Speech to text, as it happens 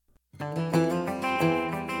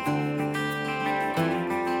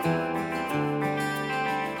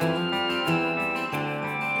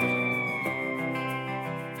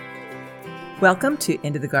Welcome to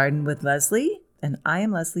Into the Garden with Leslie, and I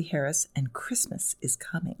am Leslie Harris, and Christmas is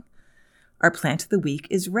coming. Our plant of the week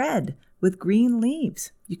is red with green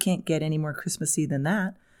leaves. You can't get any more Christmassy than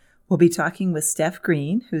that. We'll be talking with Steph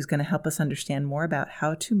Green, who's going to help us understand more about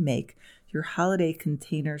how to make your holiday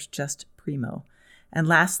containers just primo. And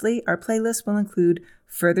lastly, our playlist will include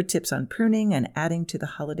further tips on pruning and adding to the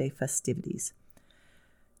holiday festivities.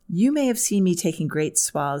 You may have seen me taking great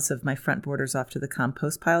swaths of my front borders off to the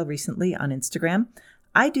compost pile recently on Instagram.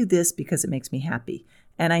 I do this because it makes me happy,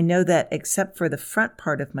 and I know that except for the front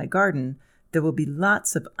part of my garden, there will be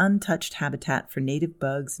lots of untouched habitat for native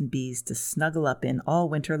bugs and bees to snuggle up in all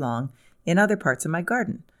winter long in other parts of my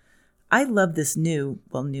garden. I love this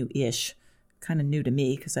new-ish, kind of new to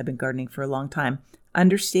me because I've been gardening for a long time,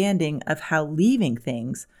 understanding of how leaving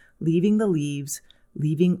things, leaving the leaves,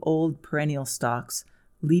 leaving old perennial stalks,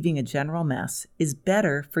 leaving a general mess is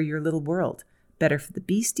better for your little world, better for the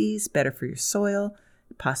beasties, better for your soil,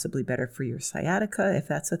 possibly better for your sciatica if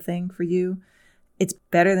that's a thing for you. It's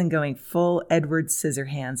better than going full Edward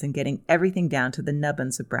Scissorhands and getting everything down to the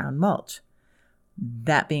nubbins of brown mulch.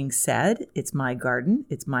 That being said, it's my garden,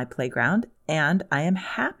 it's my playground, and I am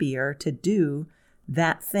happier to do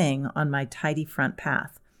that thing on my tidy front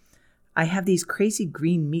path. I have these crazy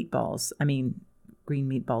green meatballs. Green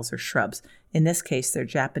meatballs are shrubs. In this case, they're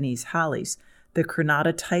Japanese hollies, the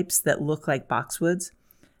Crenata types that look like boxwoods,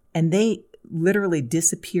 and they literally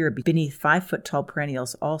disappear beneath 5-foot-tall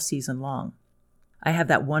perennials all season long. I have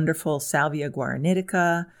that wonderful Salvia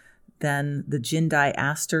guaranitica, then the Jindai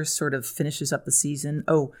aster sort of finishes up the season.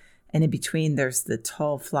 Oh, and in between there's the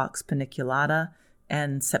tall Phlox paniculata,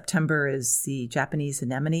 and September is the Japanese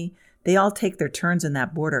anemone. They all take their turns in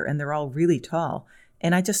that border, and they're all really tall.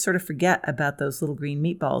 And I just sort of forget about those little green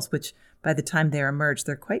meatballs, which by the time they emerge,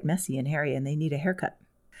 they're quite messy and hairy and they need a haircut.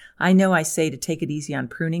 I know I say to take it easy on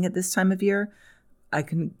pruning at this time of year. I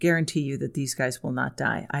can guarantee you that these guys will not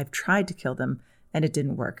die. I've tried to kill them and it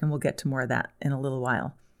didn't work. And we'll get to more of that in a little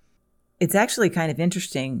while. It's actually kind of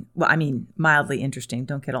interesting. Mildly interesting.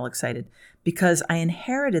 Don't get all excited. Because I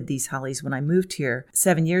inherited these hollies when I moved here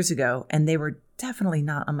 7 years ago, and they were definitely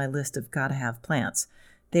not on my list of gotta have plants.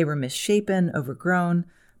 They were misshapen, overgrown,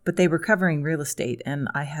 but they were covering real estate, and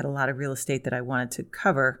I had a lot of real estate that I wanted to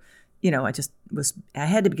cover. I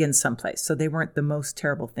had to begin someplace, so they weren't the most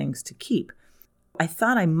terrible things to keep. I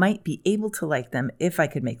thought I might be able to like them if I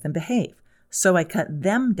could make them behave, so I cut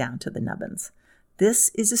them down to the nubbins. This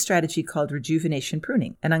is a strategy called rejuvenation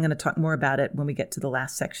pruning, and I'm going to talk more about it when we get to the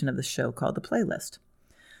last section of the show called the playlist.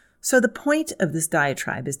 So the point of this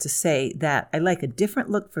diatribe is to say that I like a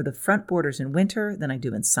different look for the front borders in winter than I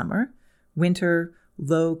do in summer. Winter,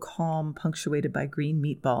 low, calm, punctuated by green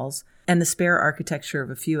meatballs, and the spare architecture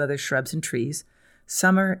of a few other shrubs and trees.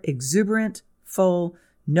 Summer, exuberant, full,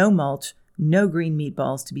 no mulch, no green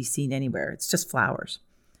meatballs to be seen anywhere. It's just flowers.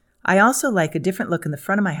 I also like a different look in the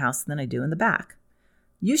front of my house than I do in the back.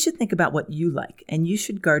 You should think about what you like, and you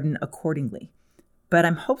should garden accordingly. But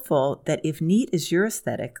I'm hopeful that if neat is your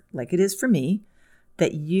aesthetic, like it is for me,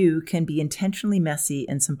 that you can be intentionally messy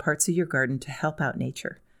in some parts of your garden to help out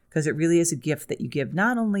nature, because it really is a gift that you give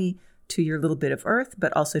not only to your little bit of earth,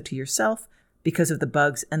 but also to yourself because of the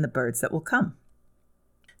bugs and the birds that will come.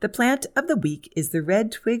 The plant of the week is the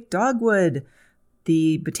red twig dogwood.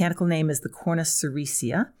 The botanical name is the Cornus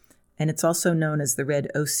sericea, and it's also known as the red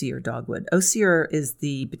osier dogwood. Osier is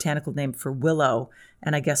the botanical name for willow,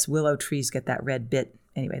 and I guess willow trees get that red bit.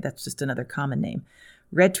 Anyway, that's just another common name.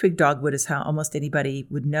 Red twig dogwood is how almost anybody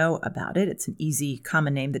would know about it. It's an easy,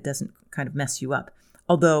 common name that doesn't kind of mess you up.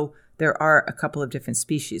 Although there are a couple of different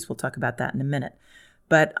species. We'll talk about that in a minute.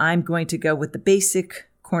 But I'm going to go with the basic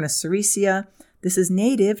Cornus sericea. This is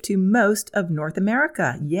native to most of North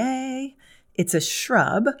America. Yay! It's a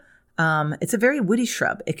shrub. It's a very woody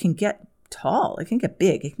shrub. It can get tall. It can get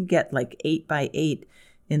big. It can get like 8 by 8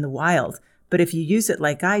 in the wild. But if you use it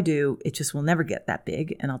like I do, it just will never get that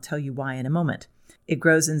big, and I'll tell you why in a moment. It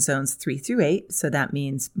grows in zones 3 through 8, so that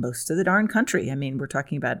means most of the darn country. We're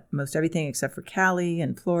talking about most everything except for Cali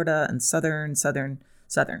and Florida and southern.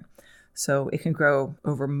 So it can grow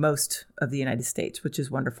over most of the United States, which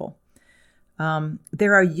is wonderful.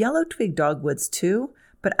 There are yellow twig dogwoods too,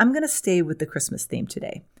 but I'm going to stay with the Christmas theme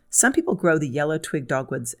today. Some people grow the yellow twig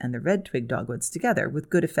dogwoods and the red twig dogwoods together with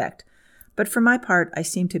good effect. But for my part, I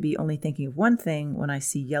seem to be only thinking of one thing when I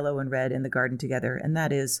see yellow and red in the garden together, and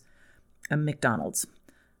that is a McDonald's.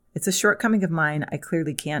 It's a shortcoming of mine. I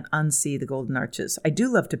clearly can't unsee the golden arches. I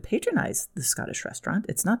do love to patronize the Scottish restaurant.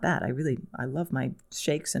 It's not that. I love my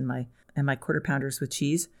shakes and my quarter pounders with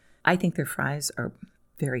cheese. I think their fries are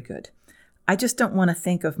very good. I just don't want to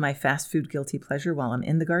think of my fast food guilty pleasure while I'm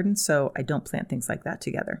in the garden, so I don't plant things like that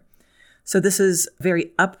together. So this is a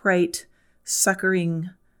very upright, suckering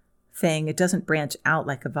thing. It doesn't branch out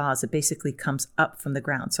like a vase. It basically comes up from the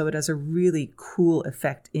ground. So it has a really cool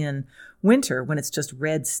effect in winter when it's just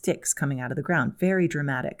red sticks coming out of the ground. Very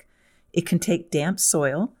dramatic. It can take damp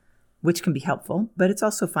soil, which can be helpful, but it's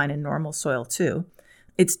also fine in normal soil too.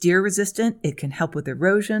 It's deer resistant. It can help with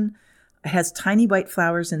erosion. It has tiny white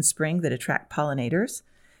flowers in spring that attract pollinators.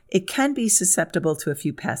 It can be susceptible to a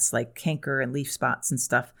few pests like canker and leaf spots and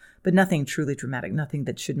stuff, but nothing truly dramatic, nothing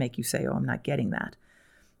that should make you say, oh, I'm not getting that.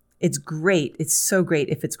 It's great. It's so great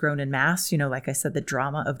if it's grown in mass. Like I said, the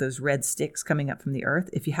drama of those red sticks coming up from the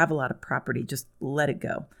earth. If you have a lot of property, just let it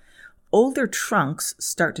go. Older trunks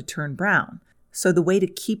start to turn brown. So the way to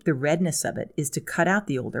keep the redness of it is to cut out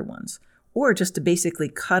the older ones, or just to basically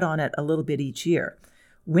cut on it a little bit each year.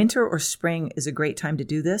 Winter or spring is a great time to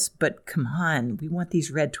do this, but come on, we want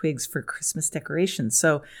these red twigs for Christmas decorations.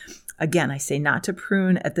 So again, I say not to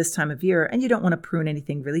prune at this time of year, and you don't want to prune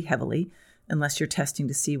anything really heavily unless you're testing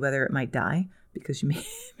to see whether it might die, because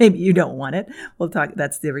maybe you don't want it. We'll talk,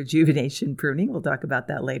 that's the rejuvenation pruning. We'll talk about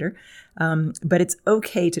that later. But it's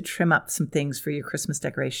okay to trim up some things for your Christmas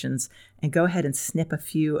decorations and go ahead and snip a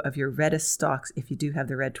few of your reddest stalks if you do have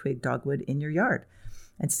the red twig dogwood in your yard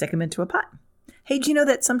and stick them into a pot. Hey, do you know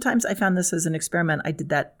that sometimes I found this as an experiment? I did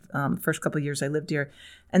that first couple of years I lived here.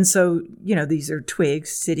 And so, these are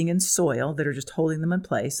twigs sitting in soil that are just holding them in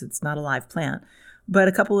place. It's not a live plant. But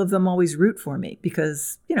a couple of them always root for me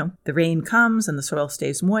because, the rain comes and the soil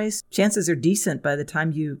stays moist. Chances are decent by the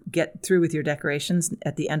time you get through with your decorations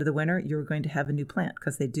at the end of the winter, you're going to have a new plant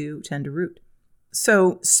because they do tend to root.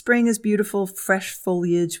 So spring is beautiful, fresh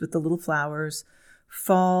foliage with the little flowers.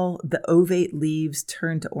 Fall, the ovate leaves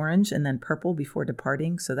turn to orange and then purple before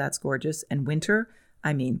departing. So that's gorgeous. And winter,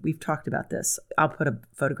 we've talked about this. I'll put a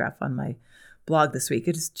photograph on my blog this week.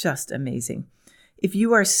 It is just amazing. If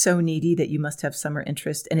you are so needy that you must have summer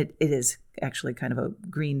interest, and it is actually kind of a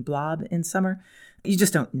green blob in summer, you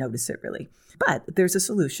just don't notice it really. But there's a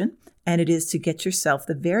solution, and it is to get yourself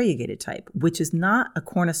the variegated type, which is not a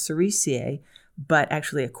Cornus sericea, but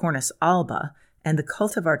actually a Cornus alba. And the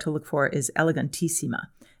cultivar to look for is elegantissima,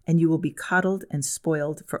 and you will be coddled and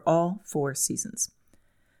spoiled for all 4 seasons.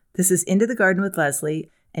 This is Into the Garden with Leslie,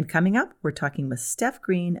 and coming up, we're talking with Steph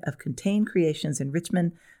Green of Contain Creations in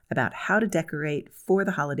Richmond about how to decorate for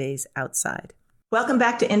the holidays outside. Welcome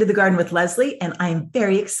back to Into the Garden with Leslie, and I'm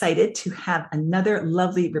very excited to have another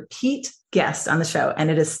lovely repeat guest on the show, and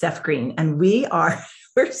it is Steph Green. And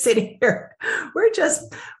we're sitting here,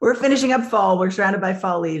 we're finishing up fall, we're surrounded by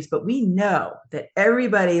fall leaves, but we know that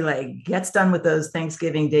everybody gets done with those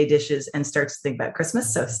Thanksgiving Day dishes and starts to think about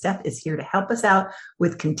Christmas. So Steph is here to help us out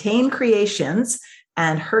with Contain Creations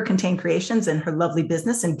and her Contain Creations and her lovely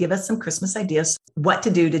business, and give us some Christmas ideas, what to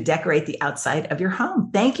do to decorate the outside of your home.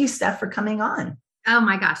 Thank you, Steph, for coming on. Oh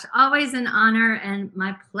my gosh, always an honor and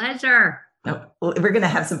my pleasure. Oh, well, we're going to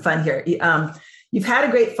have some fun here. You've had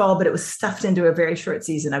a great fall, but it was stuffed into a very short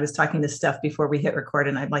season. I was talking to Steph before we hit record,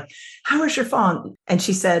 and I'm like, how was your fall? And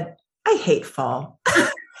she said, I hate fall.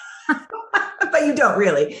 But you don't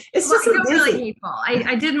really. It's just so busy. Really hate fall.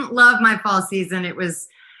 I didn't love my fall season. It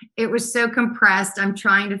was so compressed. I'm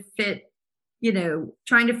trying to fit,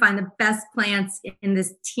 trying to find the best plants in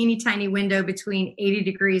this teeny tiny window between 80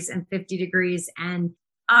 degrees and 50 degrees. And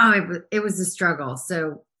it was a struggle.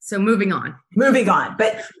 So moving on.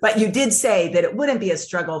 But you did say that it wouldn't be a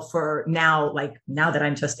struggle for now that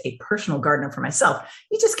I'm just a personal gardener for myself.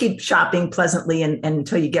 You just keep shopping pleasantly and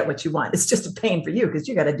until you get what you want. It's just a pain for you because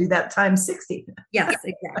you got to do that times 60. Yes,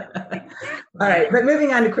 exactly. All right. But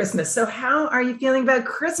moving on to Christmas. So how are you feeling about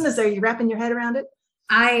Christmas? Are you wrapping your head around it?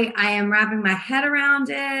 I am wrapping my head around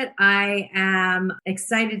it. I am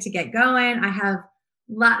excited to get going. I have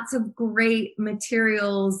lots of great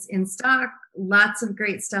materials in stock, lots of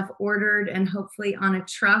great stuff ordered, and hopefully on a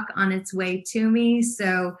truck on its way to me.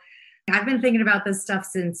 So I've been thinking about this stuff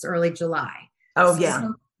since early July. Oh,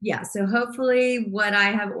 yeah. So hopefully what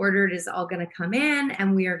I have ordered is all going to come in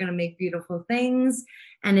and we are going to make beautiful things.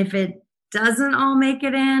 And if it doesn't all make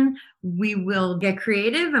it in, we will get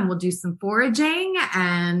creative and we'll do some foraging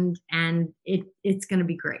and it's going to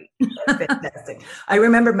be great. Fantastic. I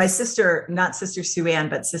remember my sister, not Sister Sue Ann,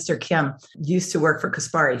 but Sister Kim used to work for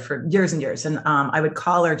Caspari for years and years. And I would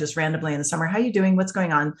call her just randomly in the summer. How are you doing? What's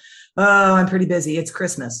going on? Oh, I'm pretty busy. It's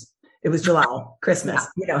Christmas. It was July, Christmas. Yeah.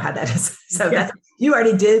 You know how that is. So you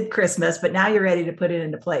already did Christmas, but now you're ready to put it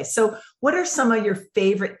into place. So what are some of your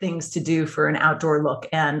favorite things to do for an outdoor look?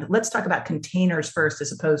 And let's talk about containers first,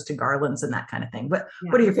 as opposed to garlands and that kind of thing. What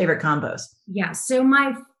are your favorite combos? Yeah. So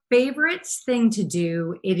my favorite thing to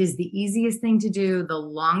do, it is the easiest thing to do, the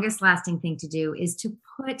longest lasting thing to do, is to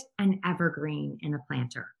put an evergreen in a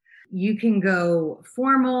planter. You can go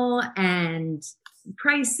formal and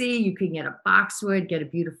pricey. You can get a boxwood, get a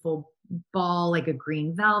beautiful ball like a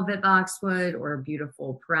green velvet boxwood, or a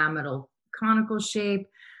beautiful pyramidal conical shape.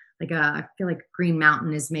 I feel like Green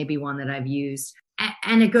Mountain is maybe one that I've used.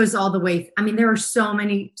 And it goes all the way. I mean, there are so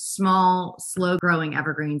many small, slow growing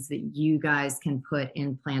evergreens that you guys can put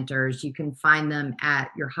in planters. You can find them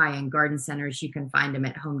at your high-end garden centers. You can find them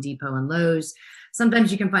at Home Depot and Lowe's.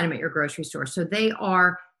 Sometimes you can find them at your grocery store. So they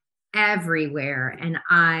are everywhere. And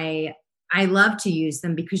I love to use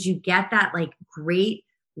them because you get that like great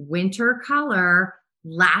winter color,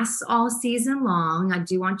 lasts all season long. I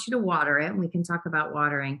do want you to water it, and we can talk about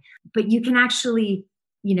watering, but you can actually,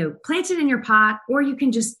 plant it in your pot, or you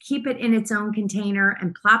can just keep it in its own container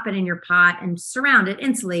and plop it in your pot and surround it,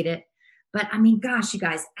 insulate it. But I mean, gosh, you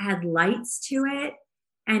guys, add lights to it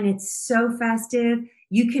and it's so festive.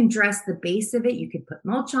 You can dress the base of it. You could put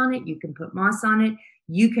mulch on it. You can put moss on it.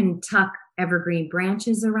 You can tuck evergreen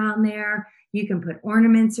branches around there. You can put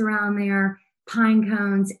ornaments around there, pine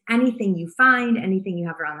cones, anything you find, anything you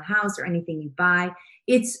have around the house, or anything you buy.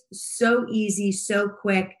 It's so easy, so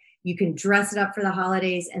quick. You can dress it up for the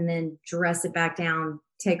holidays and then dress it back down,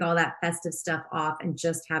 take all that festive stuff off, and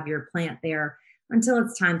just have your plant there until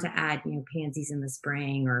it's time to add, pansies in the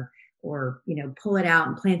spring, or pull it out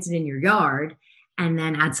and plant it in your yard, and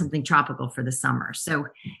then add something tropical for the summer. So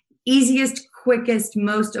easiest, quickest,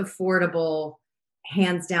 most affordable,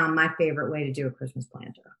 hands down, my favorite way to do a Christmas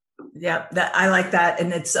planter. Yeah, I like that.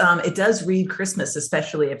 And it does read Christmas,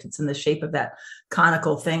 especially if it's in the shape of that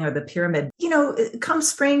conical thing or the pyramid. Come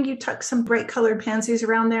spring, you tuck some bright colored pansies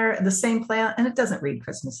around there, the same plant, and it doesn't read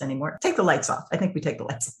Christmas anymore. Take the lights off. I think we take the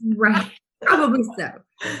lights off. Right. Probably so.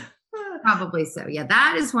 Probably so. Yeah,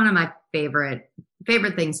 that is one of my favorite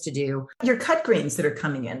things to do. Your cut greens that are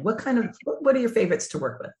coming in, what are your favorites to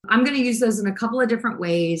work with? I'm going to use those in a couple of different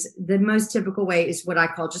ways. The most typical way is what I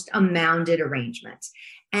call just a mounded arrangement.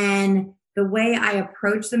 And the way I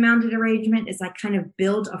approach the mounded arrangement is I kind of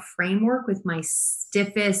build a framework with my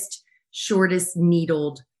stiffest, shortest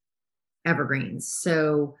needled evergreens.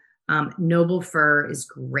 So noble fir is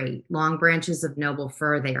great. Long branches of noble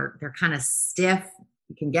fir, they're kind of stiff.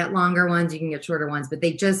 You can get longer ones, you can get shorter ones, but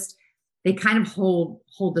they kind of hold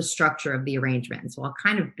the structure of the arrangement. So I'll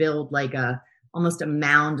kind of build like almost a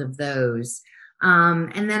mound of those.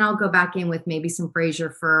 And then I'll go back in with maybe some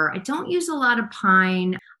Fraser fir. I don't use a lot of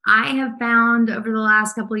pine. I have found over the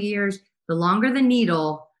last couple of years, the longer the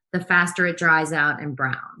needle, the faster it dries out and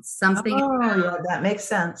browns. Yeah, that makes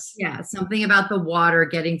sense. Yeah, something about the water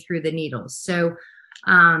getting through the needles. So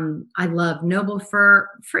I love noble fir.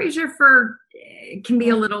 Fraser fir can be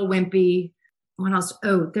a little wimpy. What else?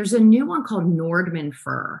 Oh, there's a new one called Nordman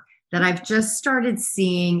fir that I've just started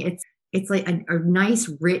seeing. It's like a nice,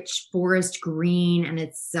 rich forest green, and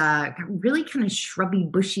it's got really kind of shrubby,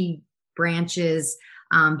 bushy branches,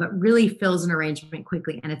 but really fills an arrangement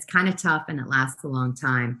quickly, and it's kind of tough and it lasts a long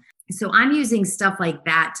time. So I'm using stuff like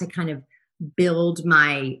that to kind of build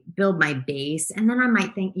my base, and then I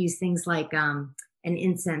might use things like an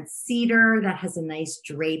incense cedar that has a nice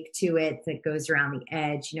drape to it that goes around the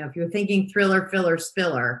edge. If you're thinking thriller, filler,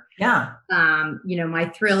 spiller, yeah.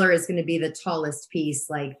 My thriller is going to be the tallest piece,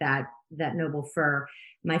 like that noble fir.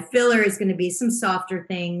 My filler is going to be some softer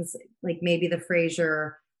things, like maybe the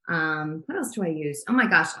Fraser. What else do I use? Oh my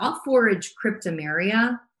gosh, I'll forage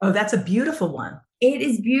Cryptomeria. Oh, that's a beautiful one. It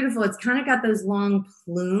is beautiful. It's kind of got those long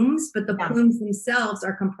plumes, but the plumes themselves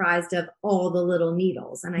are comprised of all the little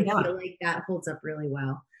needles. And I feel like that holds up really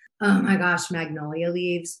well. Oh my gosh, magnolia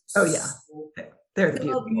leaves. Oh yeah. They're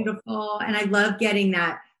so beautiful. And I love getting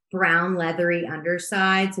that brown leathery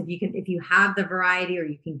underside. So if you have the variety, or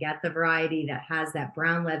you can get the variety that has that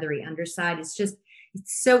brown leathery underside, it's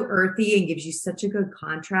so earthy and gives you such a good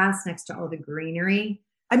contrast next to all the greenery.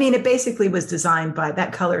 I mean, it basically was designed by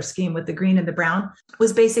that color scheme with the green and the brown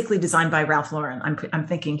was basically designed by Ralph Lauren. I'm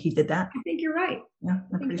thinking he did that. I think you're right. Yeah,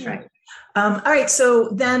 I'm pretty sure. Right. All right. So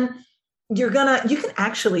then you can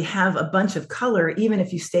actually have a bunch of color, even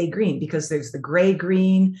if you stay green, because there's the gray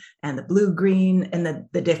green and the blue green and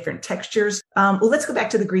the different textures. Well, let's go back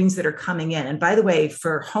to the greens that are coming in. And by the way,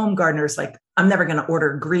 for home gardeners, like I'm never going to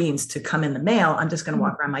order greens to come in the mail. I'm just going to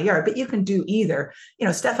walk around my yard, but you can do either.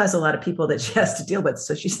 Steph has a lot of people that she has to deal with,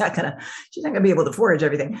 so she's not going to be able to forage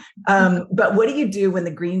everything. But what do you do when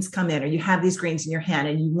the greens come in, or you have these greens in your hand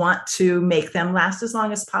and you want to make them last as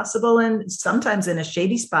long as possible? And sometimes in a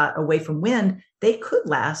shady spot away from wind, they could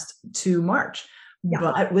last to March. Yeah.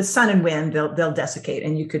 But with sun and wind, they'll desiccate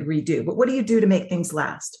and you could redo. But what do you do to make things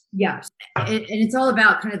last? Yeah. And it's all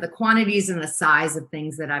about kind of the quantities and the size of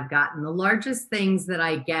things that I've gotten. The largest things that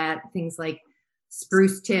I get, things like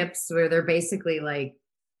spruce tips, where they're basically like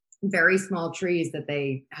very small trees that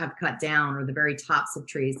they have cut down, or the very tops of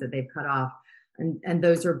trees that they've cut off. And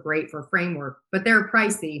those are great for framework, but they're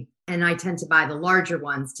pricey. And I tend to buy the larger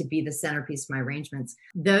ones to be the centerpiece of my arrangements.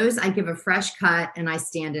 Those I give a fresh cut and I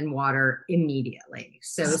stand in water immediately.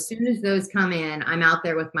 So as soon as those come in, I'm out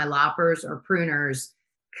there with my loppers or pruners,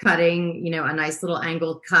 cutting, a nice little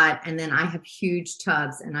angled cut. And then I have huge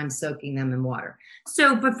tubs and I'm soaking them in water.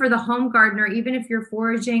 So, but for the home gardener, even if you're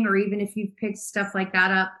foraging or even if you've picked stuff like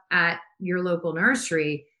that up at your local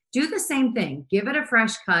nursery, do the same thing. Give it a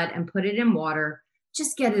fresh cut and put it in water.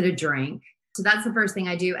 Just get it a drink. So that's the first thing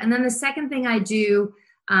I do. And then the second thing I do,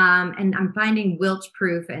 and I'm finding wilt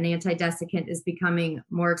proof and anti-desiccant is becoming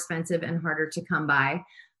more expensive and harder to come by,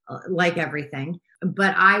 like everything.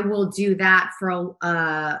 But I will do that for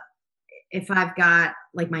if I've got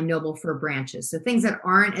like my noble fir branches. So things that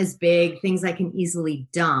aren't as big, things I can easily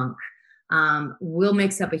dunk. We'll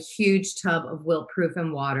mix up a huge tub of wilt proof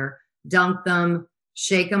and water, dunk them,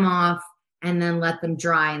 shake them off, and then let them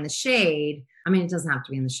dry in the shade. I mean, it doesn't have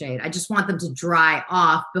to be in the shade. I just want them to dry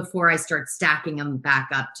off before I start stacking them back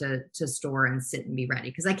up to store and sit and be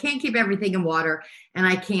ready. Because I can't keep everything in water and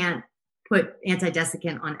I can't put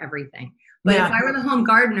anti-desiccant on everything. But if I were the home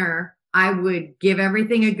gardener, I would give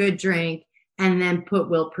everything a good drink and then put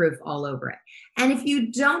wilt proof all over it. And if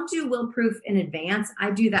you don't do wilt proof in advance,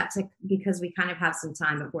 I do that because we kind of have some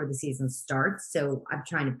time before the season starts. So I'm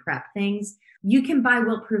trying to prep things. You can buy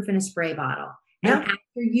wilt proof in a spray bottle. And after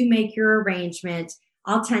you make your arrangement,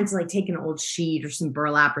 I'll tend to like take an old sheet or some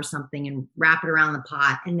burlap or something and wrap it around the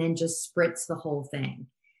pot and then just spritz the whole thing.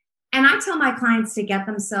 And I tell my clients to get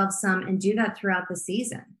themselves some and do that throughout the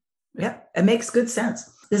season. Yep, it makes good sense.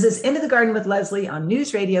 This is Into the Garden with Leslie on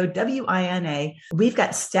News Radio WINA. We've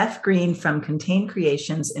got Steph Green from Contain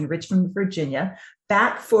Creations in Richmond, Virginia,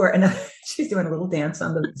 back for another, she's doing a little dance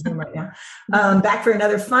on the Zoom right now, back for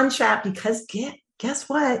another fun chat because guess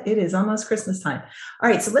what? It is almost Christmas time. All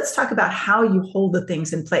right, so let's talk about how you hold the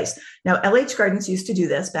things in place. Now, LH Gardens used to do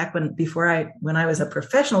this back when I was a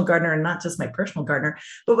professional gardener and not just my personal gardener.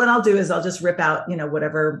 But what I'll do is I'll just rip out,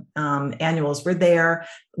 whatever annuals were there,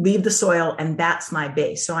 leave the soil, and that's my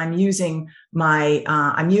base. So I'm using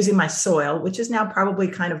my soil, which is now probably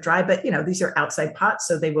kind of dry, but these are outside pots,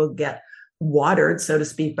 so they will get watered, so to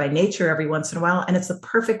speak, by nature every once in a while. And it's the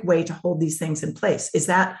perfect way to hold these things in place. Is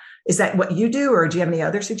that what you do, or do you have any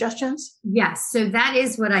other suggestions? Yes. So that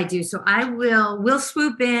is what I do. So we'll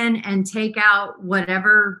swoop in and take out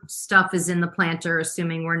whatever stuff is in the planter,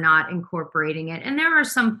 assuming we're not incorporating it. And there are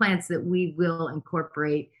some plants that we will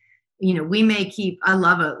incorporate. We may keep, I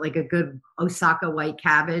love a good Osaka white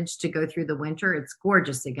cabbage to go through the winter. It's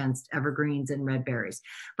gorgeous against evergreens and red berries.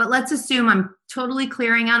 But let's assume I'm totally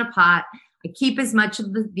clearing out a pot. I keep as much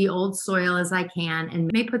of the old soil as I can and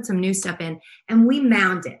may put some new stuff in, and we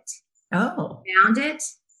mound it. Mound it,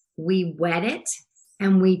 we wet it,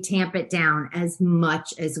 and we tamp it down as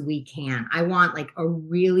much as we can. I want like a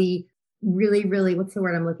really, really, really, what's the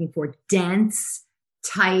word I'm looking for? Dense,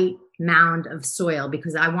 tight mound of soil,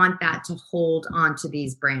 because I want that to hold onto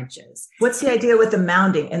these branches. What's the idea with the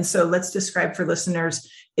mounding? And so let's describe for listeners,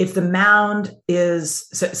 if the mound is,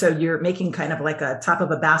 so you're making kind of like a top of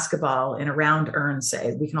a basketball in a round urn,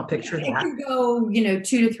 say, we can all picture that. It can go, 2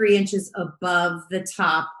 to 3 inches above the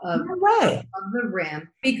top of the rim,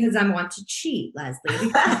 because I want to cheat,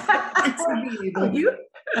 Leslie. I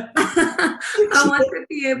want to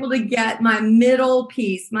be able to get my middle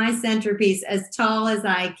piece, my centerpiece, as tall as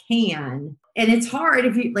I can. And it's hard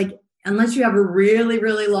if you unless you have a really,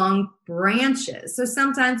 really long branches. So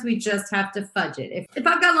sometimes we just have to fudge it. If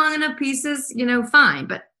I've got long enough pieces, fine,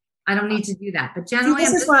 but I don't need to do that. But generally,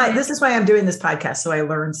 this is why I'm doing this podcast. So I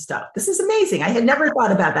learn stuff. This is amazing. I had never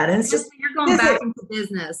thought about that. And it's just, you're going back into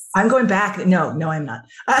business. I'm going back. No, I'm not.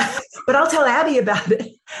 But I'll tell Abby about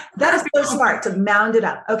it. That is so smart to mound it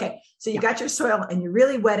up. Okay. So you got your soil and you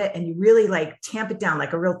really wet it and you really tamp it down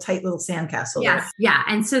like a real tight little sandcastle. Yes. Yeah.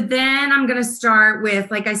 And so then I'm going to start with,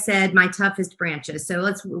 like I said, my toughest branches.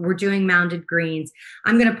 So we're doing mounded greens.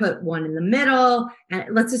 I'm going to put one in the middle, and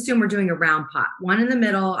let's assume we're doing a round pot. One in the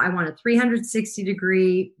middle. I want a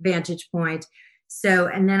 360-degree vantage point. So,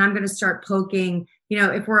 and then I'm going to start poking,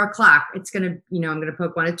 if we're a clock, it's going to, I'm going to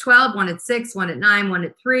poke one at 12, one at 6, one at 9, one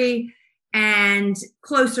at 3. And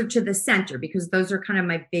closer to the center, because those are kind of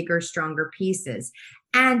my bigger, stronger pieces.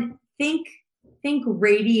 And think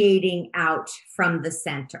radiating out from the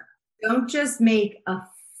center. Don't just make a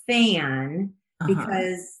fan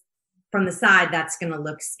because from the side, that's going to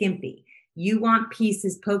look skimpy. You want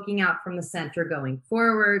pieces poking out from the center, going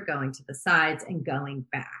forward, going to the sides, and going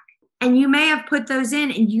back. And you may have put those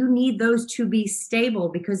in, and you need those to be stable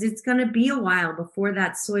because it's going to be a while before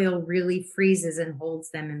that soil really freezes and holds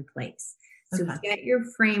them in place. So get your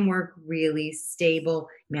framework really stable.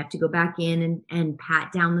 You may have to go back in and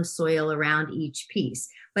pat down the soil around each piece.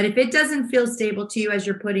 But if it doesn't feel stable to you as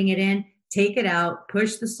you're putting it in, take it out,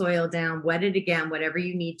 push the soil down, wet it again, whatever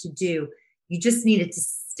you need to do. You just need it to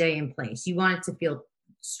stay in place. You want it to feel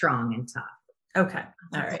strong and tough. Okay.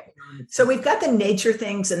 All right. So we've got the nature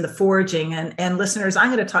things and the foraging, and listeners, I'm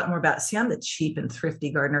going to talk more about, I'm the cheap and thrifty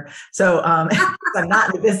gardener. So I'm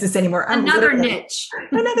not in the business anymore. Another niche.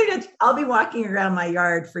 I'll be walking around my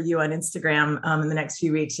yard for you on Instagram in the next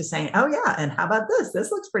few weeks, just saying, oh yeah. And how about this? This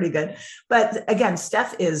looks pretty good. But again,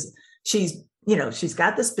 Steph she's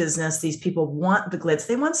got this business. These people want the glitz.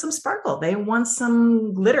 They want some sparkle. They want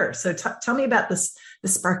some glitter. So tell me about the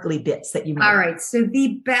sparkly bits that you make. All right. So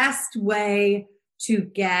the best way to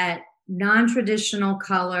get non-traditional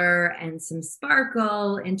color and some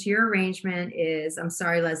sparkle into your arrangement is, I'm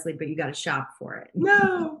sorry, Leslie, but you got to shop for it.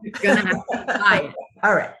 No. You're going to have to buy it.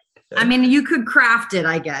 All right. I mean, you could craft it,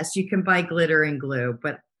 I guess. You can buy glitter and glue,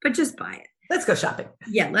 but just buy it. Let's go shopping.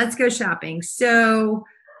 Yeah, let's go shopping. So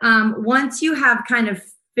once you have kind of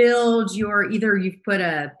filled either you've put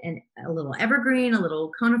a little evergreen, a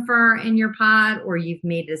little conifer in your pot, or you've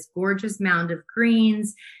made this gorgeous mound of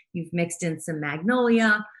greens, you've mixed in some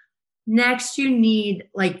magnolia. Next, you need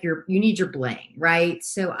your bling, right?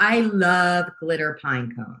 So I love glitter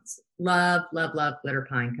pine cones. Love, love, love glitter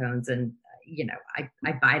pine cones. And,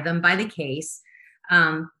 I buy them by the case.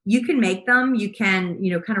 You can make them. You can,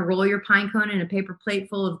 kind of roll your pine cone in a paper plate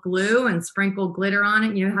full of glue and sprinkle glitter on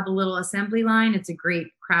it. Have a little assembly line. It's a great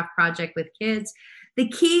craft project with kids. The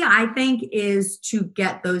key, I think, is to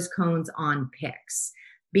get those cones on picks,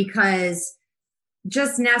 because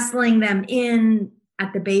just nestling them in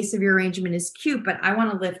at the base of your arrangement is cute, but I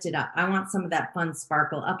want to lift it up. I want some of that fun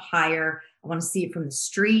sparkle up higher. I want to see it from the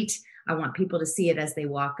street. I want people to see it as they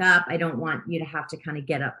walk up. I don't want you to have to kind of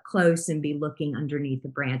get up close and be looking underneath the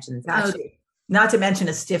branch. And not to mention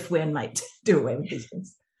a stiff wind might do away with these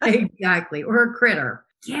things. Exactly. Or a critter.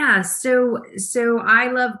 Yeah. So I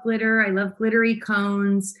love glitter. I love glittery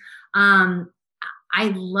cones.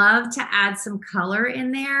 I love to add some color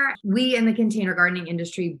in there. We in the container gardening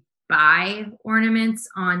industry buy ornaments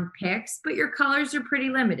on picks, but your colors are pretty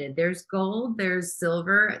limited. There's gold, there's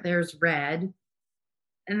silver, there's red,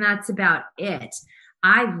 and that's about it.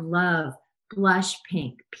 I love blush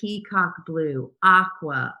pink, peacock blue,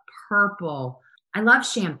 aqua, purple. I love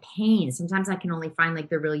champagne. Sometimes I can only find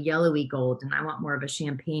the real yellowy gold, and I want more of a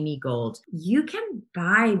champagne-y gold. You can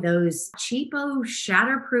buy those cheapo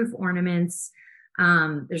shatterproof ornaments.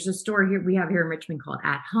 There's a store we have here in Richmond called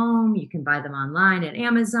At Home. You can buy them online at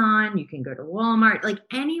Amazon. You can go to Walmart,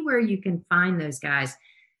 anywhere you can find those guys.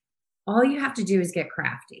 All you have to do is get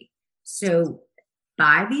crafty. So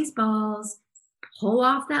buy these balls, pull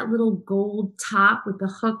off that little gold top with the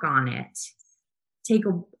hook on it. Take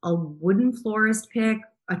a wooden florist pick,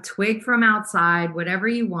 a twig from outside, whatever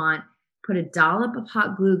you want, put a dollop of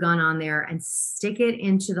hot glue gun on there and stick it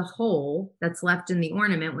into the hole that's left in the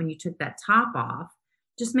ornament when you took that top off.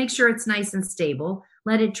 Just make sure it's nice and stable.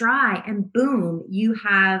 Let it dry, and boom, you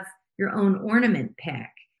have your own ornament pick.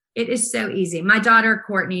 It is so easy. My daughter,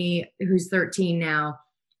 Courtney, who's 13 now,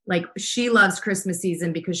 she loves Christmas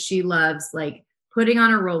season because she loves putting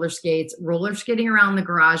on her roller skating around the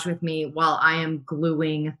garage with me while I am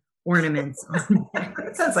gluing ornaments.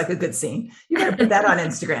 That sounds like a good scene. You got to put that on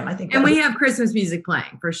Instagram, I think. And we have Christmas music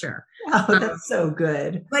playing for sure. Oh, that's so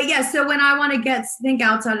good. But yeah, so when I want to think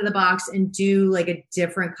outside of the box and do a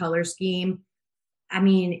different color scheme, I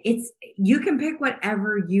mean, you can pick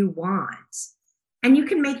whatever you want, and you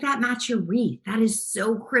can make that match your wreath. That is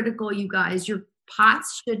so critical, you guys. Your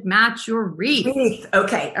pots should match your wreath.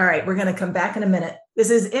 Okay. All right. We're going to come back in a minute. This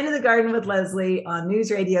is Into the Garden with Leslie on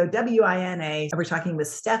News Radio WINA. We're talking with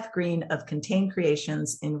Steph Green of Contain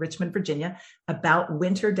Creations in Richmond, Virginia, about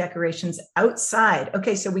winter decorations outside.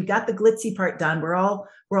 Okay, so we got the glitzy part done. We're all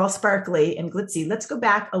sparkly and glitzy. Let's go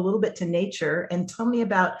back a little bit to nature and tell me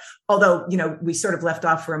about, although, we sort of left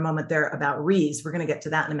off for a moment there about wreaths. We're going to get to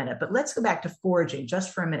that in a minute, but let's go back to foraging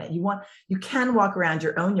just for a minute. You can walk around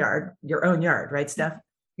your own yard, right, Steph?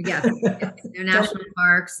 Yes. No national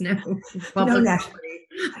parks, no public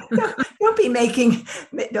don't be making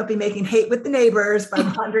hate with the neighbors by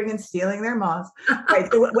wandering and stealing their moss.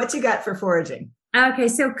 Right. So what you got for foraging? Okay,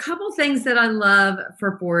 so a couple things that I love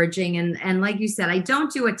for foraging, and like you said, I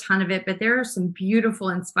don't do a ton of it, but there are some beautiful,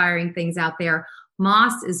 inspiring things out there.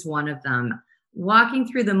 Moss is one of them. Walking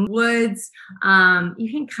through the woods,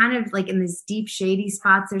 you can kind of like in these deep, shady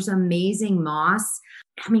spots, there's amazing moss.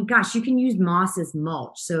 I mean, gosh, you can use moss as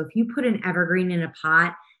mulch. So if you put an evergreen in a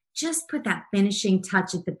pot, just put that finishing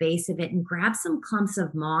touch at the base of it and grab some clumps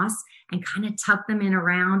of moss and kind of tuck them in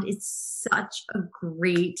around. It's such a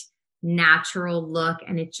great natural look,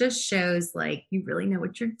 and it just shows like you really know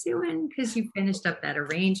what you're doing because you finished up that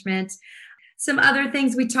arrangement. Some other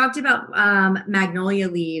things we talked about, magnolia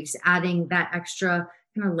leaves, adding that extra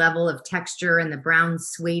kind of level of texture and the brown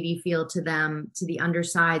suede feel to them, to the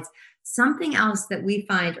undersides. Something else that we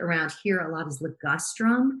find around here a lot is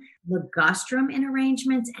ligustrum in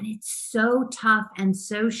arrangements, and it's so tough and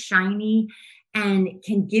so shiny and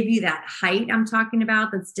can give you that height I'm talking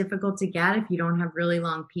about that's difficult to get if you don't have really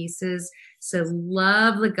long pieces. So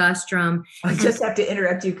love ligustrum. I just have to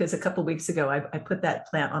interrupt you because a couple weeks ago I put that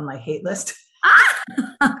plant on my hate list.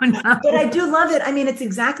 Oh, no. But I do love it. I mean, it's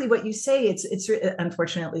exactly what you say. It's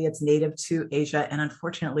unfortunately it's native to Asia, and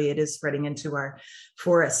unfortunately it is spreading into our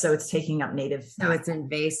forests. So it's taking up native. So it's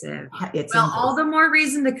invasive. It's well, invasive. all the more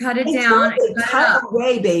reason to cut it down. Cut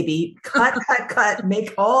away, baby. Cut.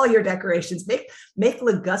 Make all your decorations. Make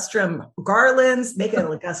ligustrum garlands. Make a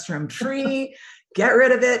ligustrum tree. Get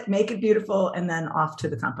rid of it. Make it beautiful, and then off to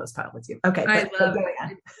the compost pile with you. Okay, I love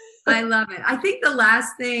it. I love it. I think the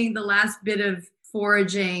last bit of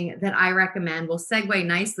foraging that I recommend will segue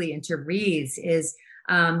nicely into wreaths is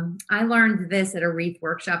I learned this at a wreath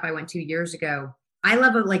workshop I went to years ago. I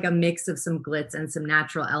love a mix of some glitz and some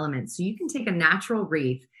natural elements. So you can take a natural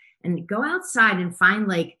wreath and go outside and find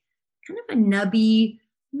like kind of a nubby,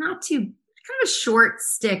 not too kind of a short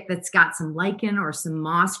stick that's got some lichen or some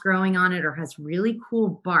moss growing on it or has really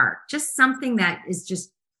cool bark, just something that is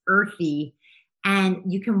just earthy. And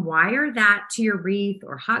you can wire that to your wreath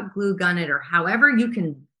or hot glue gun it or however you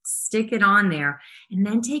can stick it on there. And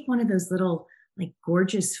then take one of those little like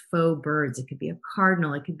gorgeous faux birds. It could be a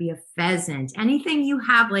cardinal. It could be a pheasant, anything you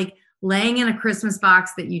have like laying in a Christmas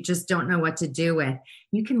box that you just don't know what to do with.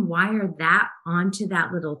 You can wire that onto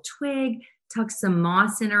that little twig, tuck some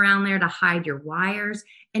moss in around there to hide your wires.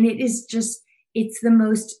 And it's the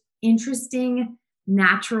most interesting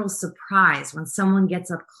natural surprise when someone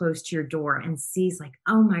gets up close to your door and sees like,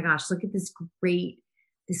 oh my gosh, look at this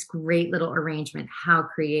great little arrangement. How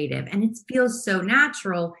creative. And it feels so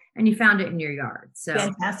natural, and you found it in your yard. So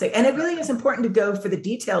fantastic. And it really is important to go for the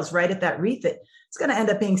details right at that wreath. It's going to end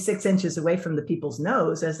up being 6 inches away from the people's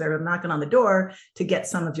nose as they're knocking on the door to get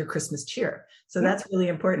some of your Christmas cheer. So that's really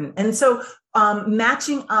important. And so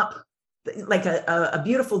matching up like a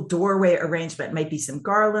beautiful doorway arrangement might be some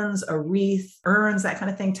garlands, a wreath, urns, that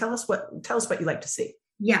kind of thing. Tell us what you like to see.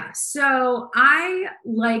 Yeah. So I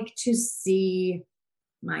like to see,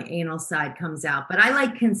 my anal side comes out, but I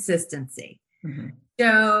like consistency. Mm-hmm.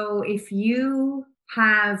 So if you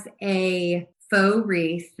have a faux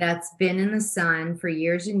wreath that's been in the sun for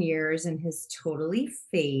years and years and has totally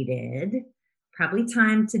faded, probably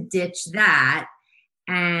time to ditch that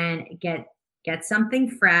and get something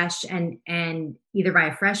fresh and either buy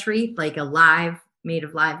a fresh wreath, like made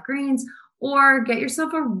of live greens, or get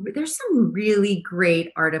yourself there's some really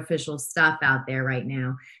great artificial stuff out there right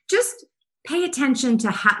now. Just pay attention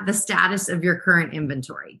to the status of your current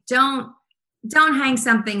inventory. Don't hang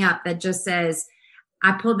something up that just says,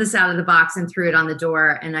 I pulled this out of the box and threw it on the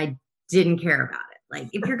door and I didn't care about it. Like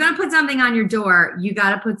if you're going to put something on your door, you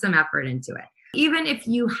got to put some effort into it. Even if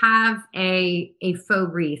you have a faux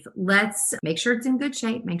wreath, let's make sure it's in good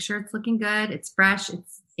shape. Make sure it's looking good. It's fresh.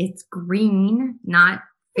 It's green, not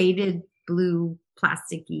faded blue,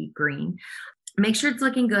 plasticky green. Make sure it's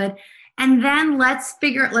looking good. And then let's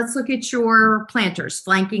look at your planters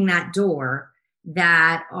flanking that door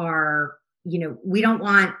that are, we don't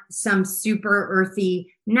want some super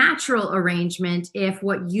earthy natural arrangement if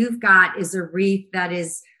what you've got is a wreath that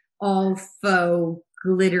is all faux,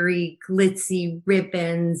 glittery, glitzy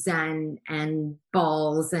ribbons and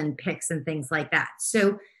balls and picks and things like that.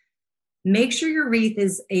 So make sure your wreath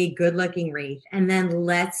is a good looking wreath, and then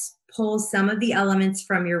let's pull some of the elements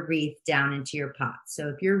from your wreath down into your pot. So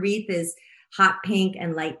if your wreath is hot pink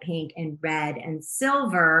and light pink and red and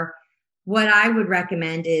silver, what I would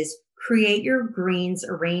recommend is create your greens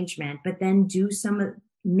arrangement, but then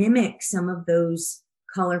mimic some of those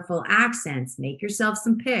colorful accents. Make yourself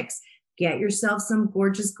some picks. Get yourself some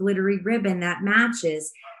gorgeous glittery ribbon that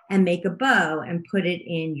matches and make a bow and put it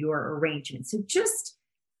in your arrangement. So just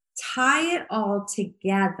tie it all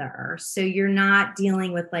together so you're not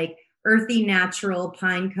dealing with like earthy natural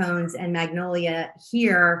pine cones and magnolia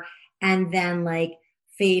here, and then like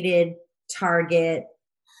faded Target,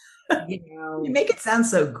 You make it sound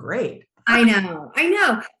so great. I know.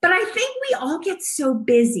 But I think we all get so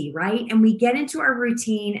busy, right? And we get into our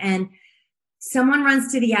routine and someone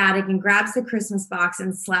runs to the attic and grabs the Christmas box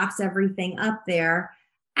and slaps everything up there.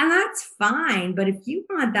 And that's fine. But if you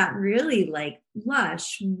want that really like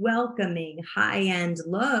lush, welcoming, high-end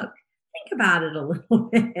look, think about it a little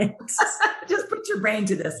bit. Just put your brain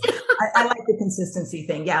to this. I like the consistency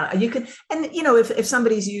thing. Yeah, you can. And, if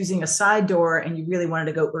somebody's using a side door and you really wanted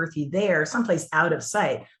to go earthy there, someplace out of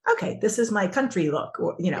sight, okay, this is my country look,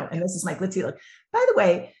 or, and this is my glitzy look. By the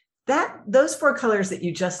way, those 4 colors that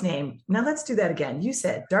you just named, now let's do that again. You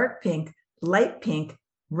said dark pink, light pink,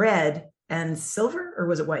 red, and silver, or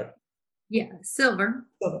was it white? Yeah, silver.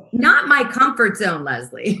 Not my comfort zone,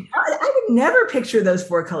 Leslie. I would never picture those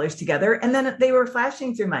 4 colors together. And then they were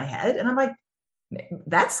flashing through my head. And I'm like,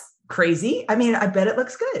 that's crazy. I mean, I bet it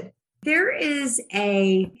looks good. There is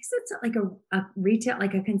it's like a retail,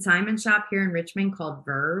 like a consignment shop here in Richmond called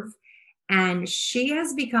Verve. And she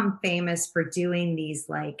has become famous for doing these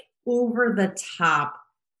like over the top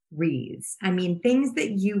wreaths. I mean, things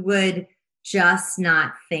that you would just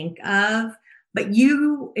not think of. But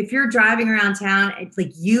if you're driving around town, it's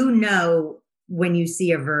like, when you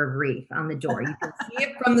see a Verve wreath on the door, you can see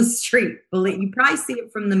it from the street. You probably see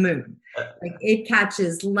it from the moon. Like it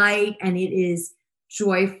catches light and it is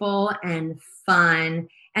joyful and fun.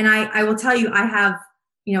 And I will tell you, I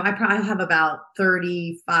probably have about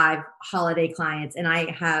 35 holiday clients, and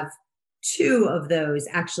I have 2 of those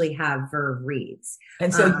actually have Verve wreaths.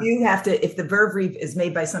 And so you have to, if the Verve wreath is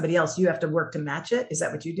made by somebody else, you have to work to match it. Is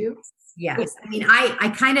that what you do? Yes. I mean,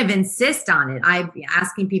 I kind of insist on it. I'm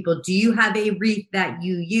asking people, do you have a wreath that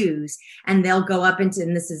you use? And they'll go up and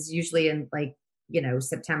this is usually in like,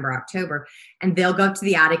 September, October, and they'll go up to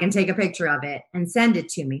the attic and take a picture of it and send it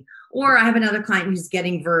to me. Or I have another client who's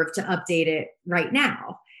getting Verve to update it right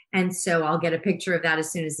now. And so I'll get a picture of that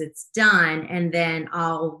as soon as it's done. And then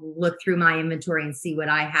I'll look through my inventory and see what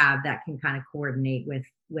I have that can kind of coordinate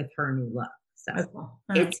with her new look. So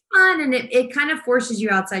it's fun, and it kind of forces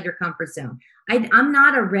you outside your comfort zone. I'm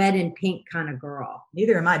not a red and pink kind of girl.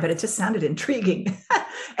 Neither am I, but it just sounded intriguing.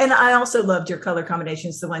 And I also loved your color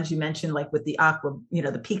combinations, the ones you mentioned, like with the aqua,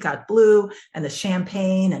 the peacock blue and the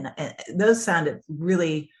champagne. And those sounded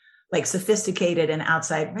really like sophisticated and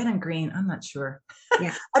outside. Red and green, I'm not sure.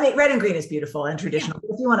 Yeah. I mean, red and green is beautiful and traditional,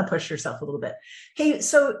 but if you want to push yourself a little bit. Hey,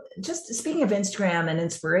 so just speaking of Instagram and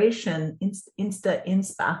inspiration,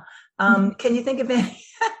 Inspa, can you think of any,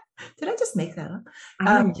 did I just make that up?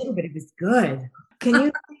 I don't know, but it was good. Can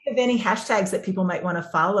you think of any hashtags that people might want to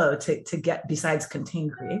follow to get besides Contain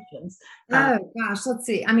Creations? Oh gosh, let's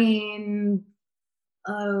see. I mean,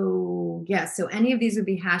 oh yeah. So any of these would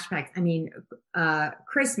be hashtags. I mean,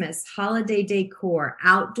 Christmas, holiday decor,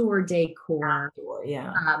 outdoor decor,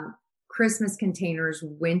 yeah. Christmas containers,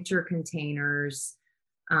 winter containers,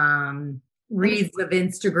 Reads of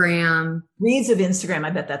Instagram. Reads of Instagram. I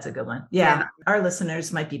bet that's a good one. Yeah. Our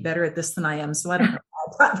listeners might be better at this than I am. So I don't know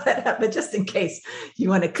how I brought that up, but just in case you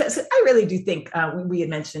want to, because I really do think we had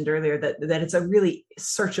mentioned earlier that it's a really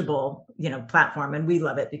searchable, platform, and we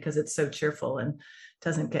love it because it's so cheerful and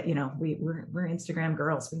doesn't get, we're Instagram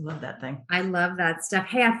girls. We love that thing. I love that stuff.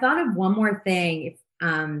 Hey, I thought of one more thing.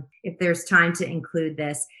 If there's time to include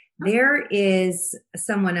this. There is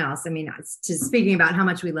someone else. I mean, speaking about how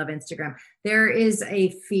much we love Instagram, there is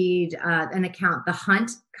a feed, an account, the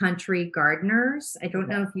Hunt Country Gardeners. I don't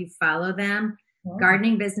know if you follow them.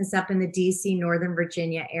 Gardening business up in the DC, Northern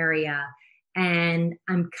Virginia area. And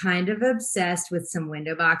I'm kind of obsessed with some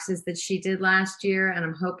window boxes that she did last year, and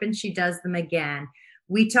I'm hoping she does them again.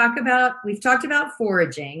 We've talked about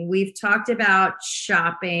foraging. We've talked about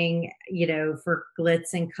shopping, for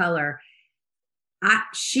glitz and color.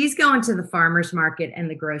 She's going to the farmer's market and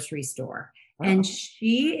the grocery store, and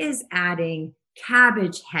she is adding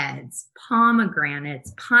cabbage heads,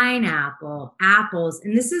 pomegranates, pineapple, apples.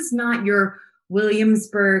 And this is not your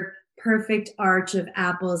Williamsburg perfect arch of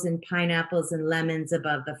apples and pineapples and lemons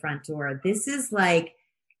above the front door. This is like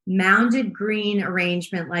mounded green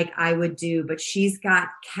arrangement like I would do, but she's got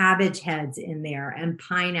cabbage heads in there and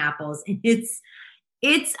pineapples. And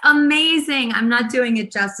it's amazing. I'm not doing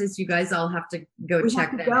it justice. You guys all have to go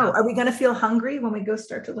check that out. Are we going to feel hungry when we go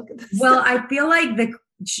start to look at this? Well, I feel like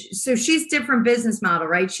so she's different business model,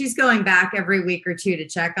 right? She's going back every week or two to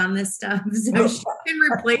check on this stuff. So she can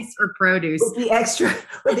replace her produce. With the extra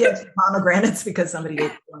pomegranates because somebody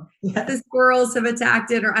ate one. Yeah. The squirrels have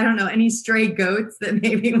attacked it, or I don't know, any stray goats that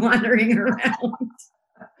may be wandering around.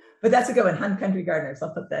 But that's a good one. Hun Country Gardeners.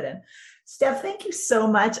 I'll put that in. Steph, thank you so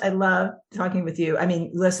much. I love talking with you. I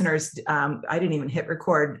mean, listeners, I didn't even hit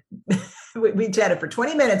record. We chatted for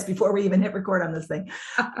 20 minutes before we even hit record on this thing.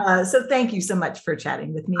 So thank you so much for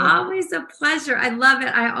chatting with me. Always a pleasure. I love it.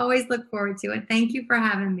 I always look forward to it. Thank you for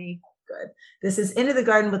having me. Good. This is Into the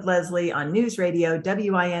Garden with Leslie on News Radio,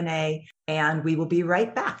 WINA, and we will be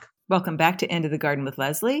right back. Welcome back to Into the Garden with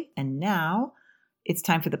Leslie. And now it's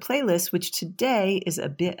time for the playlist, which today is a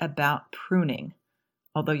bit about pruning,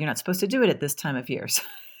 although you're not supposed to do it at this time of year.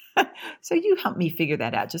 So you help me figure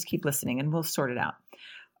that out. Just keep listening and we'll sort it out.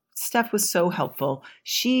 Steph was so helpful.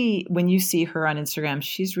 When you see her on Instagram,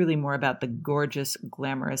 she's really more about the gorgeous,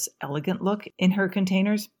 glamorous, elegant look in her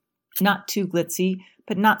containers. Not too glitzy,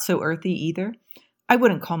 but not so earthy either. I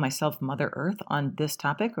wouldn't call myself Mother Earth on this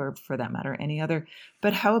topic, or for that matter, any other.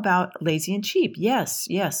 But how about lazy and cheap? Yes,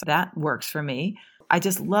 that works for me. I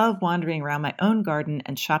just love wandering around my own garden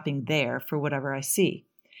and shopping there for whatever I see.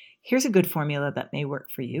 Here's a good formula that may work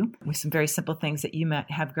for you with some very simple things that you might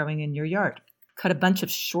have growing in your yard. Cut a bunch of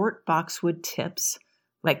short boxwood tips,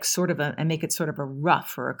 and make it sort of a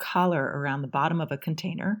ruff or a collar around the bottom of a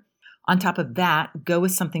container. On top of that, go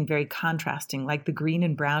with something very contrasting, like the green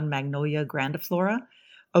and brown Magnolia grandiflora.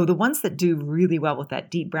 Oh, the ones that do really well with that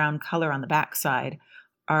deep brown color on the backside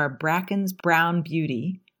are Bracken's Brown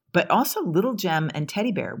Beauty, but also Little Gem and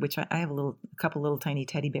Teddy Bear, which I have a couple little tiny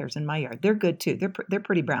teddy bears in my yard. They're good too. They're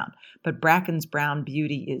pretty brown, but Bracken's Brown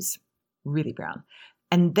Beauty is really brown.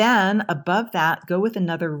 And then above that, go with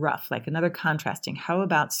another ruff, like another contrasting. How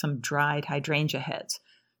about some dried hydrangea heads?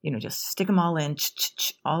 Just stick them all in,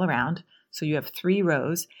 all around. So you have 3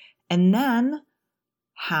 rows. And then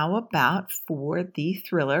how about for the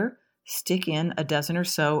thriller, stick in a dozen or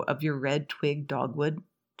so of your red twig dogwood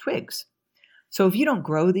twigs. So if you don't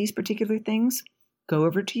grow these particular things, go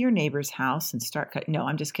over to your neighbor's house and start cutting. No,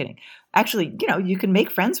 I'm just kidding. Actually, you can make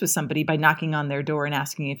friends with somebody by knocking on their door and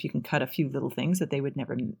asking if you can cut a few little things that they would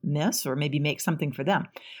never miss, or maybe make something for them.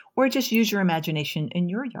 Or just use your imagination in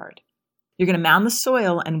your yard. You're going to mound the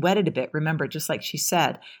soil and wet it a bit, remember, just like she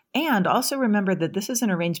said. And also remember that this is an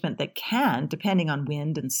arrangement that can, depending on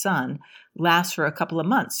wind and sun, last for a couple of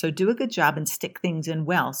months. So do a good job and stick things in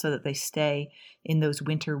well so that they stay in those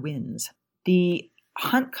winter winds. The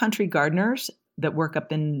Hunt Country Gardeners that work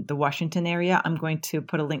up in the Washington area, I'm going to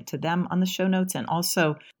put a link to them on the show notes, and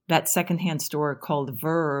also that secondhand store called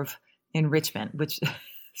Verve in Richmond, which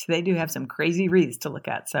so they do have some crazy wreaths to look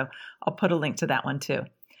at. So I'll put a link to that one too.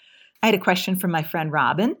 I had a question from my friend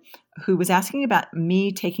Robin, who was asking about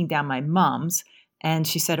me taking down my mums. And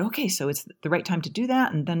she said, okay, so it's the right time to do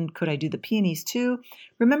that. And then could I do the peonies too?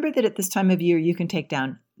 Remember that at this time of year, you can take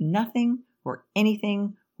down nothing or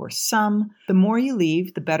anything or some. The more you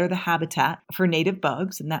leave, the better the habitat for native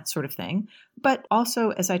bugs and that sort of thing. But also,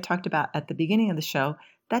 as I talked about at the beginning of the show,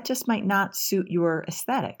 that just might not suit your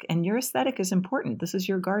aesthetic. And your aesthetic is important. This is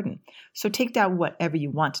your garden. So take down whatever you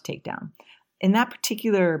want to take down. In that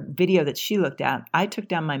particular video that she looked at, I took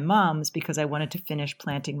down my mums because I wanted to finish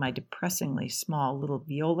planting my depressingly small little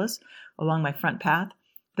violas along my front path.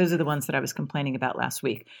 Those are the ones that I was complaining about last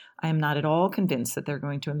week. I am not at all convinced that they're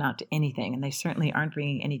going to amount to anything, and they certainly aren't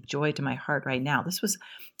bringing any joy to my heart right now. This was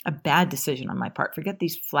a bad decision on my part. Forget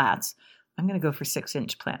these flats. I'm going to go for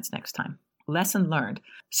 6-inch plants next time. Lesson learned.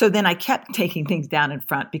 So then I kept taking things down in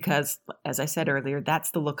front because, as I said earlier,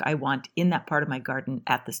 that's the look I want in that part of my garden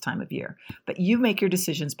at this time of year. But you make your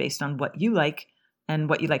decisions based on what you like and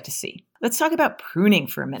what you like to see. Let's talk about pruning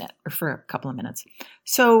for a minute, or for a couple of minutes.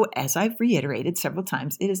 So as I've reiterated several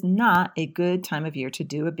times, it is not a good time of year to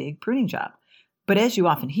do a big pruning job. But as you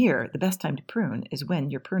often hear, the best time to prune is when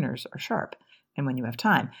your pruners are sharp and when you have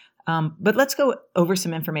time. But let's go over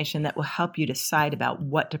some information that will help you decide about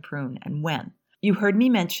what to prune and when. You heard me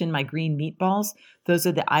mention my green meatballs. Those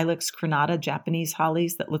are the Ilex crenata Japanese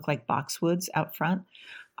hollies that look like boxwoods out front.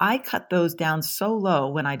 I cut those down so low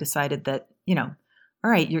when I decided that, all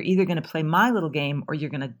right, you're either going to play my little game or you're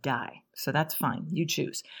going to die. So that's fine. You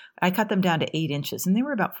choose. I cut them down to 8 inches and they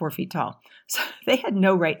were about 4 feet tall. So they had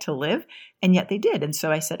no right to live, and yet they did. And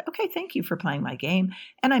so I said, okay, thank you for playing my game.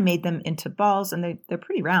 And I made them into balls, and they're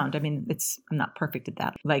pretty round. I mean, I'm not perfect at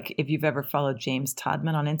that. Like if you've ever followed James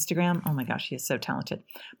Todman on Instagram, oh my gosh, he is so talented.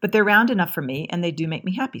 But they're round enough for me and they do make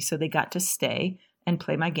me happy. So they got to stay and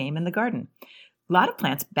play my game in the garden. A lot of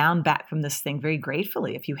plants bound back from this thing very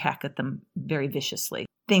gratefully if you hack at them very viciously.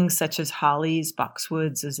 Things such as hollies,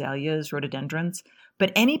 boxwoods, azaleas, rhododendrons.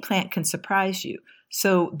 But any plant can surprise you.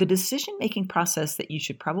 So the decision-making process that you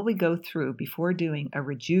should probably go through before doing a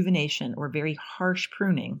rejuvenation or very harsh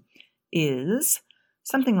pruning is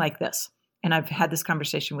something like this. And I've had this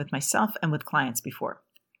conversation with myself and with clients before.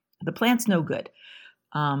 The plant's no good.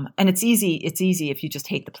 And it's easy if you just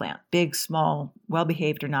hate the plant. Big, small,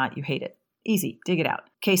 well-behaved or not, you hate it. Easy, dig it out.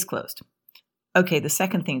 Case closed. Okay, the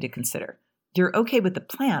second thing to consider. You're okay with the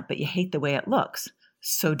plant, but you hate the way it looks.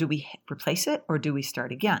 So do we replace it or do we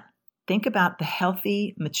start again? Think about the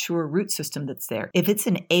healthy, mature root system that's there. If it's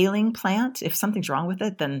an ailing plant, if something's wrong with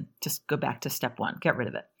it, then just go back to step one, get rid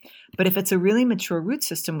of it. But if it's a really mature root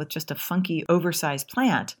system with just a funky, oversized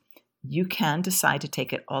plant, you can decide to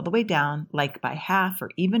take it all the way down, like by half or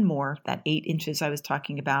even more, that 8 inches I was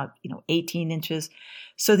talking about, 18 inches,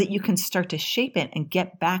 so that you can start to shape it and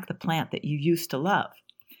get back the plant that you used to love.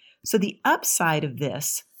 So the upside of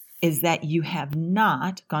this is that you have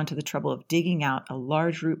not gone to the trouble of digging out a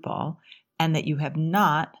large root ball and that you have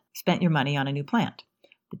not spent your money on a new plant.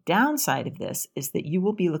 The downside of this is that you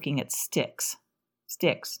will be looking at sticks,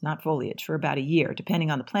 not foliage, for about a year,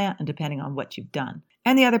 depending on the plant and depending on what you've done.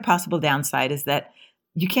 And the other possible downside is that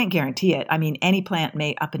you can't guarantee it. I mean, any plant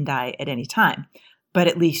may up and die at any time, but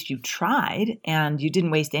at least you tried and you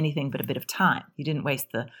didn't waste anything but a bit of time. You didn't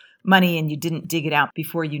waste the money and you didn't dig it out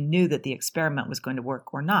before you knew that the experiment was going to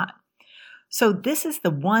work or not. So this is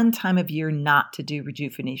the one time of year not to do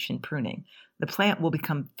rejuvenation pruning. The plant will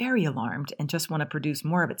become very alarmed and just want to produce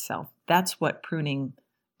more of itself. That's what pruning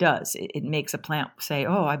does. It makes a plant say,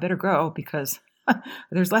 oh, I better grow because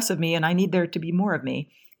there's less of me and I need there to be more of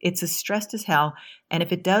me. It's as stressed as hell. And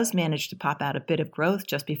if it does manage to pop out a bit of growth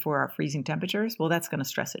just before our freezing temperatures, well, that's going to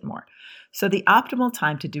stress it more. So the optimal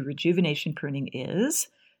time to do rejuvenation pruning is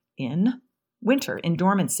in winter, in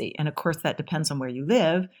dormancy. And of course, that depends on where you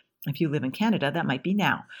live. If you live in Canada, that might be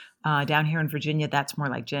now. Down here in Virginia, that's more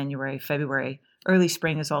like January, February. Early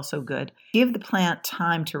spring is also good. Give the plant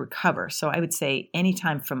time to recover. So I would say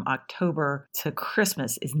anytime from October to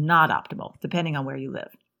Christmas is not optimal, depending on where you live.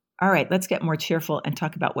 All right, let's get more cheerful and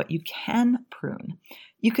talk about what you can prune.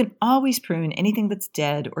 You can always prune anything that's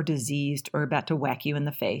dead or diseased or about to whack you in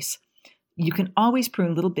the face. You can always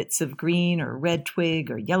prune little bits of green or red twig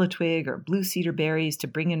or yellow twig or blue cedar berries to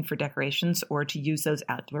bring in for decorations or to use those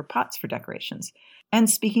outdoor pots for decorations. And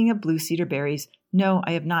speaking of blue cedar berries, no,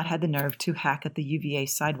 I have not had the nerve to hack at the UVA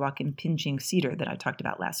sidewalk impinging cedar that I talked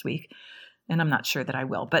about last week. And I'm not sure that I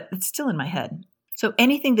will, but it's still in my head. So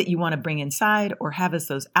anything that you want to bring inside or have as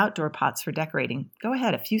those outdoor pots for decorating, go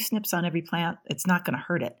ahead. A few snips on every plant. It's not going to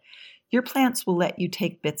hurt it. Your plants will let you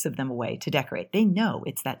take bits of them away to decorate. They know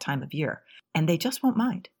it's that time of year, and they just won't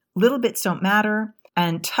mind. Little bits don't matter,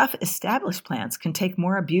 and tough established plants can take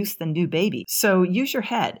more abuse than new babies. So use your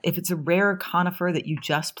head. If it's a rare conifer that you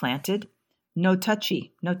just planted, no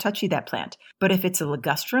touchy that plant. But if it's a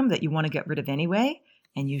ligustrum that you want to get rid of anyway,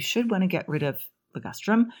 and you should want to get rid of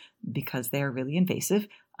ligustrum because they are really invasive,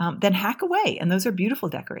 then hack away, and those are beautiful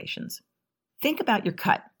decorations. Think about your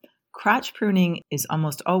cut. Crotch pruning is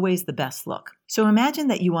almost always the best look. So imagine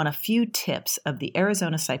that you want a few tips of the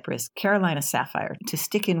Arizona cypress, Carolina sapphire to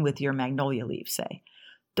stick in with your magnolia leaves, say.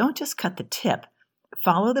 Don't just cut the tip.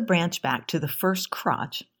 Follow the branch back to the first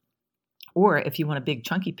crotch, or if you want a big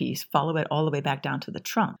chunky piece, follow it all the way back down to the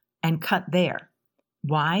trunk and cut there.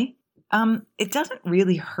 Why? It doesn't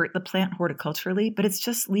really hurt the plant horticulturally, but it's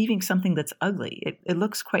just leaving something that's ugly. It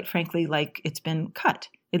looks, quite frankly, like it's been cut.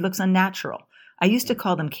 It looks unnatural. I used to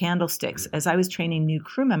call them candlesticks. As I was training new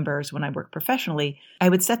crew members when I worked professionally, I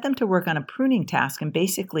would set them to work on a pruning task. And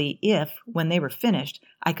basically, if, when they were finished,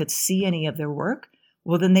 I could see any of their work,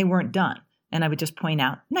 well, then they weren't done. And I would just point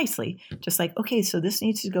out nicely, just like, okay, so this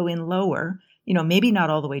needs to go in lower, maybe not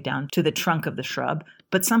all the way down to the trunk of the shrub,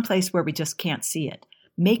 but someplace where we just can't see it.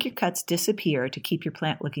 Make your cuts disappear to keep your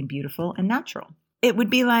plant looking beautiful and natural. It would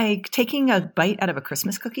be like taking a bite out of a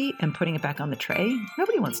Christmas cookie and putting it back on the tray.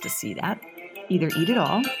 Nobody wants to see that. Either eat it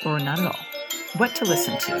all or not at all. What to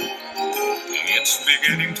listen to? It's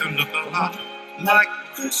beginning to look a lot like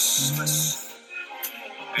Christmas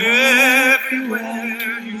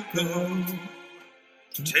everywhere you go.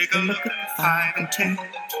 Take a look at 5 and 10,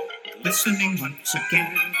 listening once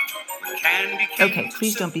again. Okay,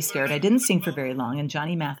 please don't be scared. I didn't sing for very long, and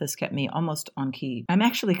Johnny Mathis kept me almost on key. I'm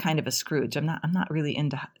actually kind of a Scrooge. I'm not really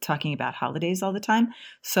into talking about holidays all the time,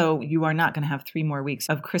 so you are not going to have 3 more weeks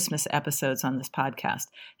of Christmas episodes on this podcast.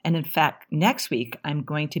 And in fact, next week, I'm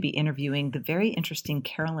going to be interviewing the very interesting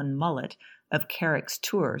Carolyn Mullet of Carrick's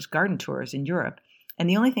Tours, garden tours in Europe. And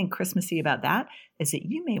the only thing Christmassy about that is that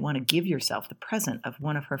you may want to give yourself the present of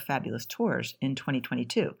one of her fabulous tours in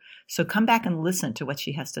 2022. So come back and listen to what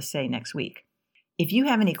she has to say next week. If you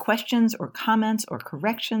have any questions or comments or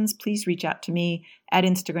corrections, please reach out to me at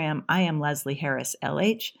Instagram. I am Leslie Harris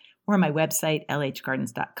LH, or my website,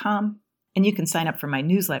 lhgardens.com. And you can sign up for my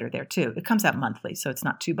newsletter there too. It comes out monthly, so it's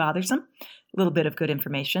not too bothersome. A little bit of good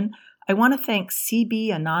information. I want to thank CB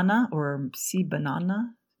Anana or C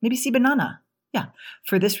Banana, maybe C Banana,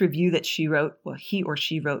 for this review that she wrote, well, he or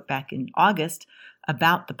she wrote back in August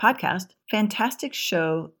about the podcast. Fantastic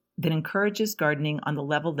show that encourages gardening on the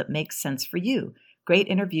level that makes sense for you. Great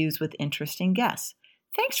interviews with interesting guests.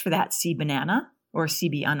 Thanks for that, C Banana or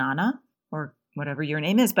CB Anana or whatever your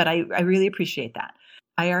name is, but I really appreciate that.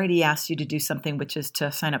 I already asked you to do something, which is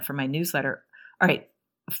to sign up for my newsletter. All right,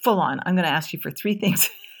 full on. I'm going to ask you for 3 things,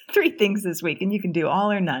 3 things this week, and you can do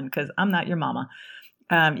all or none because I'm not your mama.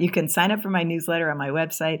 You can sign up for my newsletter on my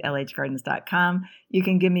website, lhgardens.com. You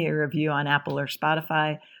can give me a review on Apple or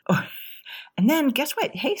Spotify. And then guess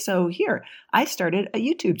what? Hey, so here, I started a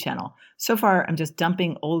YouTube channel. So far, I'm just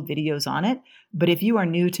dumping old videos on it. But if you are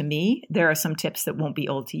new to me, there are some tips that won't be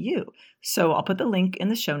old to you. So I'll put the link in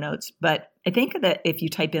the show notes. But I think that if you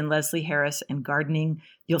type in Leslie Harris and gardening,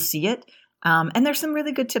 you'll see it. And there's some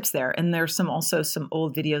really good tips there. And there's also some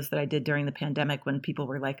old videos that I did during the pandemic when people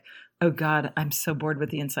were like, oh God, I'm so bored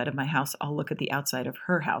with the inside of my house. I'll look at the outside of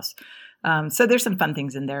her house. So there's some fun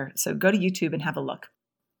things in there. So go to YouTube and have a look.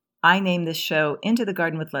 I named this show Into the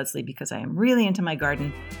Garden with Leslie because I am really into my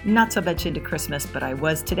garden, not so much into Christmas, but I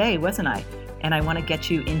was today, wasn't I? And I want to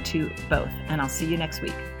get you into both. And I'll see you next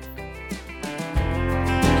week.